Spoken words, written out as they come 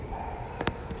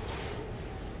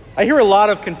I hear a lot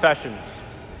of confessions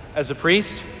as a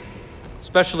priest,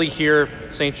 especially here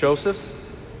at St. Joseph's,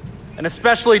 and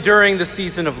especially during the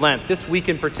season of Lent. This week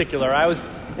in particular, I was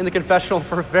in the confessional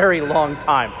for a very long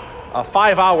time,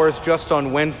 5 hours just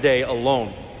on Wednesday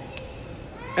alone.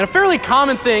 And a fairly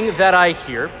common thing that I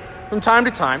hear from time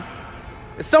to time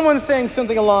is someone saying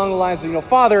something along the lines of,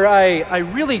 Father, I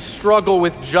really struggle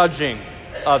with judging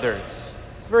others.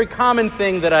 It's a very common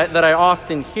thing that I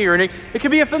often hear, and it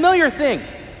can be a familiar thing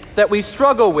that we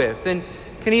struggle with, and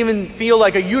can even feel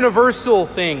like a universal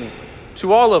thing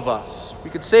to all of us. We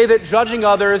could say that judging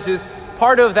others is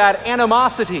part of that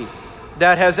animosity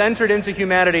that has entered into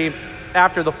humanity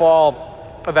after the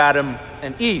fall of Adam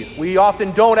and Eve. We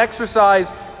often don't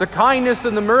exercise the kindness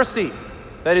and the mercy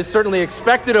that is certainly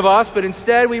expected of us, but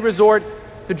instead we resort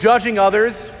to judging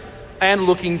others and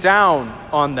looking down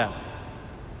on them.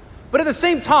 But at the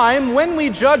same time, when we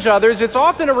judge others, it's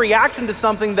often a reaction to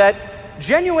something that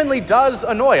genuinely does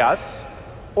annoy us,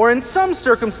 or in some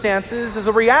circumstances is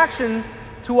a reaction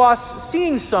to us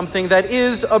seeing something that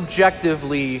is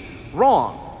objectively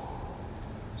wrong.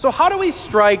 So how do we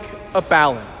strike a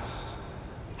balance?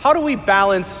 How do we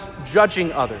balance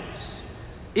judging others?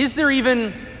 Is there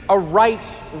even a right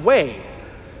way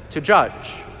to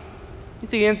judge?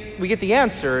 We get the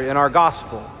answer in our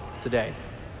gospel today.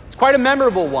 It's quite a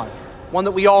memorable one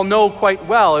that we all know quite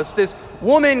well. It's this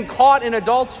woman caught in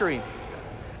adultery.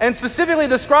 And specifically,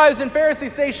 the scribes and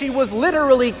Pharisees say she was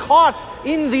literally caught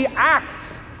in the act.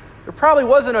 There probably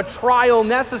wasn't a trial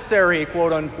necessary,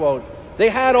 quote unquote.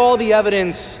 They had all the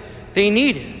evidence they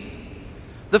needed.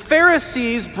 The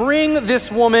Pharisees bring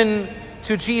this woman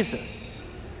to Jesus,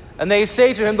 and they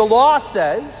say to him, the law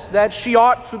says that she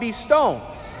ought to be stoned.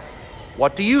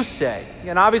 What do you say?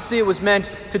 And obviously it was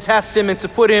meant to test him and to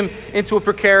put him into a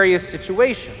precarious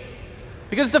situation.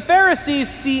 Because the Pharisees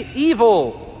see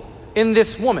evil in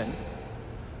this woman,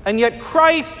 and yet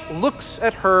Christ looks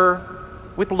at her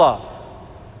with love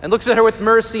and looks at her with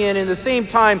mercy, and in the same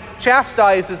time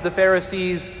chastises the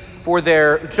Pharisees for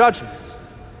their judgment.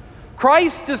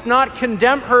 Christ does not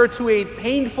condemn her to a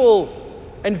painful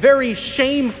and very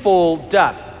shameful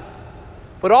death,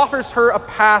 but offers her a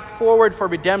path forward for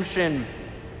redemption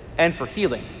and for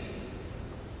healing.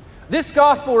 This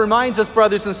gospel reminds us,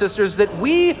 brothers and sisters, that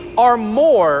we are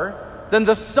more than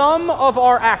the sum of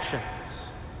our actions,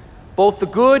 both the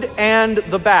good and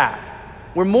the bad.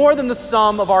 We're more than the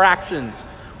sum of our actions.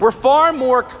 We're far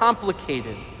more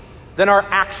complicated than our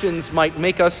actions might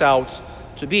make us out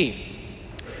to be.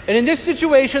 And in this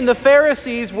situation, the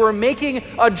Pharisees were making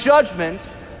a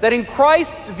judgment that in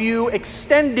Christ's view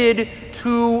extended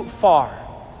too far.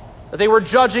 That they were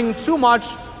judging too much,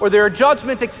 or their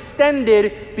judgment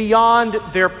extended beyond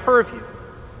their purview.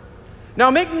 Now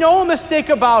make no mistake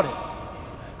about it.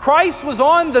 Christ was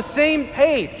on the same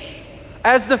page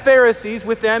as the Pharisees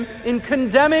with them in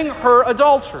condemning her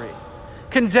adultery,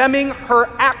 condemning her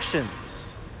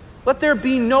actions. Let there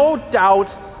be no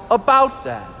doubt about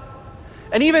that.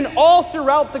 And even all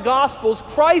throughout the Gospels,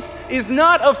 Christ is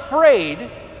not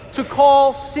afraid to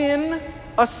call sin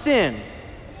a sin.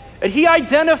 And he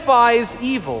identifies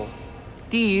evil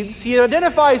deeds. He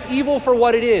identifies evil for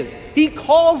what it is. He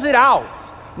calls it out.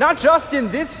 Not just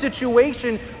in this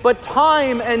situation, but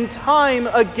time and time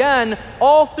again,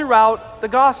 all throughout the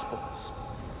Gospels.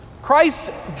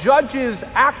 Christ judges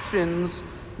actions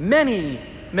many,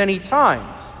 many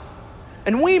times.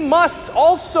 And we must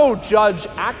also judge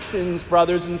actions,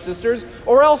 brothers and sisters,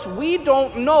 or else we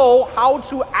don't know how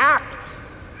to act.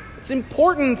 It's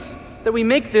important that we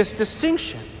make this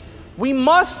distinction. We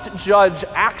must judge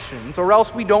actions, or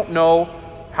else we don't know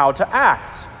how to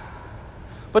act.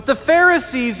 But the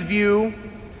Pharisees' view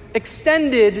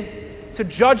extended to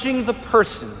judging the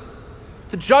person,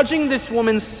 to judging this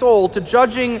woman's soul, to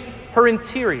judging her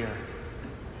interior.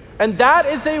 And that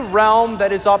is a realm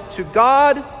that is up to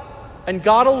God and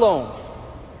God alone,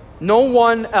 no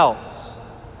one else.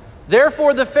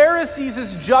 Therefore, the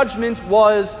Pharisees' judgment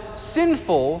was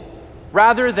sinful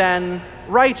rather than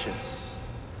righteous.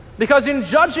 Because in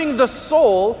judging the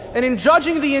soul and in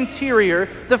judging the interior,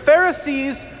 the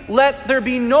Pharisees let there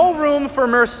be no room for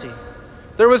mercy.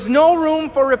 There was no room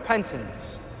for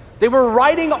repentance. They were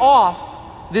writing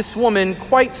off this woman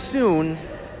quite soon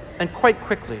and quite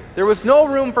quickly. There was no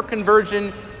room for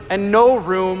conversion and no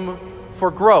room for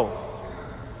growth.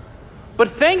 But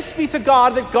thanks be to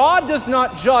God that God does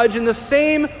not judge in the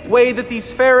same way that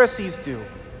these Pharisees do.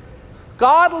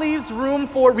 God leaves room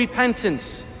for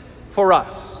repentance for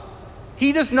us.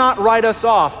 He does not write us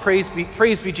off. Praise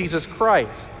be Jesus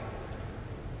Christ.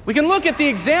 We can look at the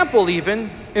example even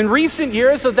in recent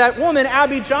years of that woman,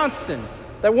 Abby Johnston,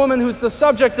 That woman who's the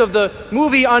subject of the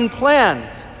movie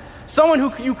Unplanned. Someone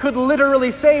who you could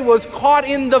literally say was caught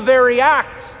in the very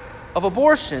act of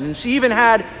abortion. And she even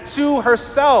had two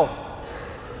herself.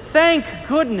 Thank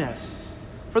goodness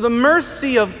for the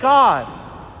mercy of God,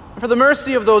 and for the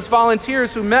mercy of those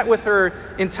volunteers who met with her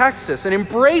in Texas and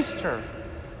embraced her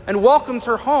and welcomed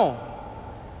her home.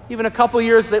 Even a couple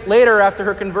years later, after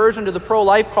her conversion to the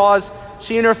pro-life cause,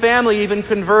 she and her family even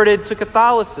converted to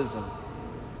Catholicism.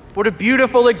 What a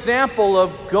beautiful example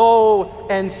of go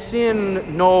and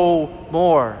sin no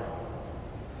more.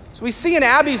 So we see in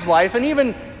Abby's life, and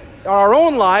even our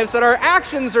own lives, that our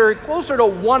actions are closer to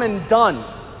one and done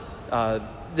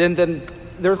than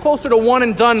they're closer to one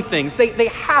and done things. They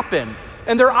happen,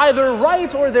 and they're either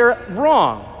right or they're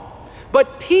wrong.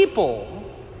 But people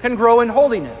can grow in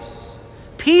holiness.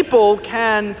 People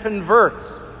can convert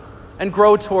and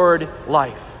grow toward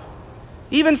life.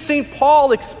 Even St.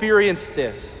 Paul experienced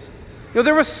this.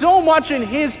 There was so much in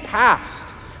his past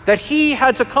that he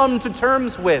had to come to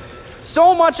terms with.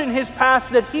 So much in his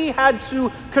past that he had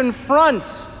to confront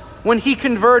when he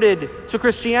converted to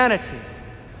Christianity.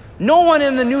 No one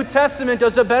in the New Testament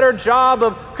does a better job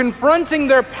of confronting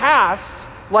their past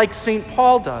like St.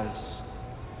 Paul does.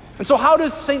 And so how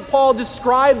does St. Paul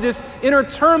describe this inner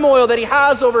turmoil that he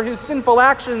has over his sinful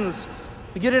actions?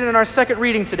 We get it in our second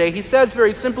reading today. He says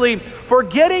very simply,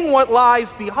 forgetting what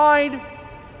lies behind,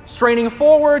 straining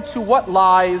forward to what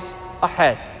lies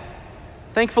ahead.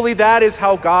 Thankfully, that is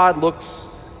how God looks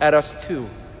at us too.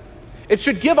 It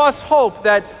should give us hope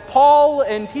that Paul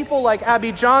and people like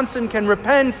Abby Johnson can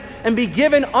repent and be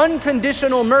given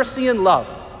unconditional mercy and love,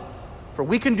 for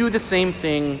we can do the same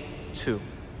thing too.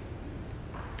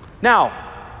 Now,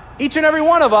 each and every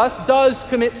one of us does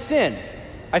commit sin.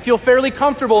 I feel fairly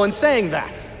comfortable in saying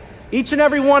that. Each and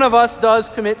every one of us does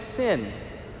commit sin.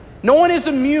 No one is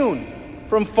immune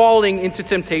from falling into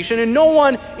temptation, and no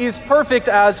one is perfect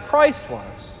as Christ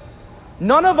was.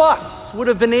 None of us would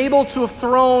have been able to have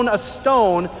thrown a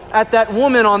stone at that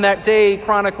woman on that day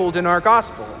chronicled in our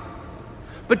gospel.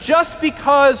 But just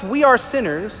because we are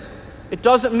sinners, it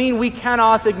doesn't mean we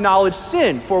cannot acknowledge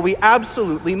sin, for we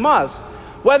absolutely must.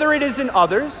 Whether it is in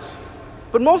others,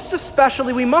 but most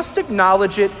especially we must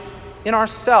acknowledge it in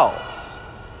ourselves.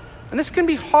 And this can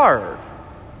be hard,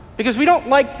 because we don't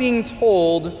like being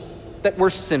told that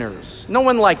we're sinners. No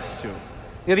one likes to.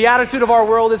 The attitude of our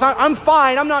world is, I'm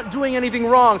fine, I'm not doing anything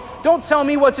wrong. Don't tell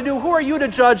me what to do. Who are you to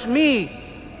judge me?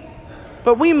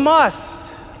 But we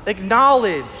must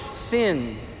acknowledge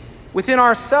sin within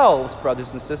ourselves,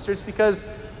 brothers and sisters, because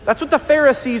that's what the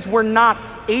Pharisees were not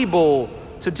able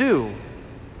to do.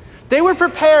 They were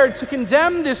prepared to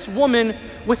condemn this woman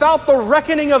without the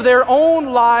reckoning of their own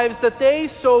lives that they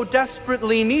so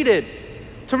desperately needed,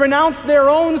 to renounce their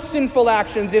own sinful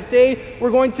actions if they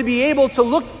were going to be able to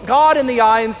look God in the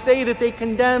eye and say that they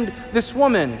condemned this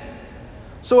woman.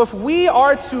 So if we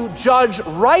are to judge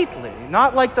rightly,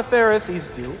 not like the Pharisees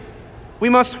do, we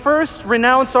must first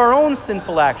renounce our own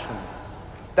sinful actions.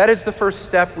 That is the first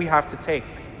step we have to take.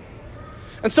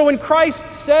 And so when Christ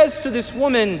says to this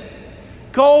woman,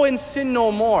 go and sin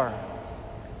no more,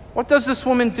 what does this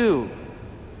woman do?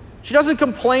 She doesn't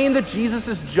complain that Jesus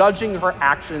is judging her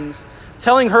actions,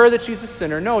 telling her that she's a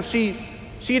sinner. No, she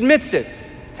admits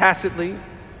it tacitly.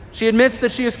 She admits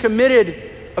that she has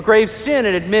committed a grave sin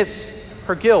and admits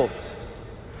her guilt.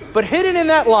 But hidden in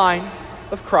that line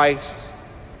of Christ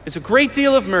is a great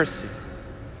deal of mercy.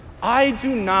 I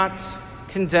do not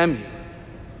condemn you.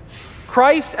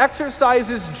 Christ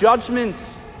exercises judgment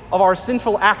of our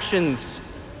sinful actions,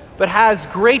 but has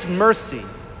great mercy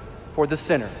for the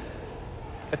sinner.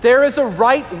 If there is a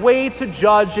right way to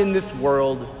judge in this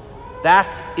world,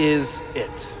 that is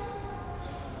it.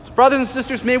 So brothers and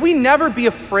sisters, may we never be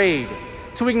afraid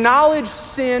to acknowledge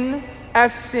sin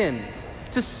as sin,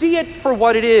 to see it for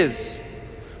what it is,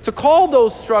 to call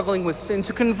those struggling with sin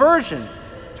to conversion,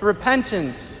 to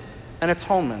repentance and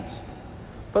atonement.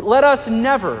 But let us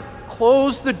never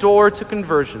close the door to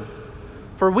conversion,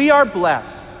 for we are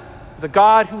blessed with a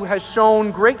God who has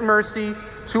shown great mercy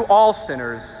to all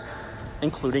sinners,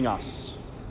 including us.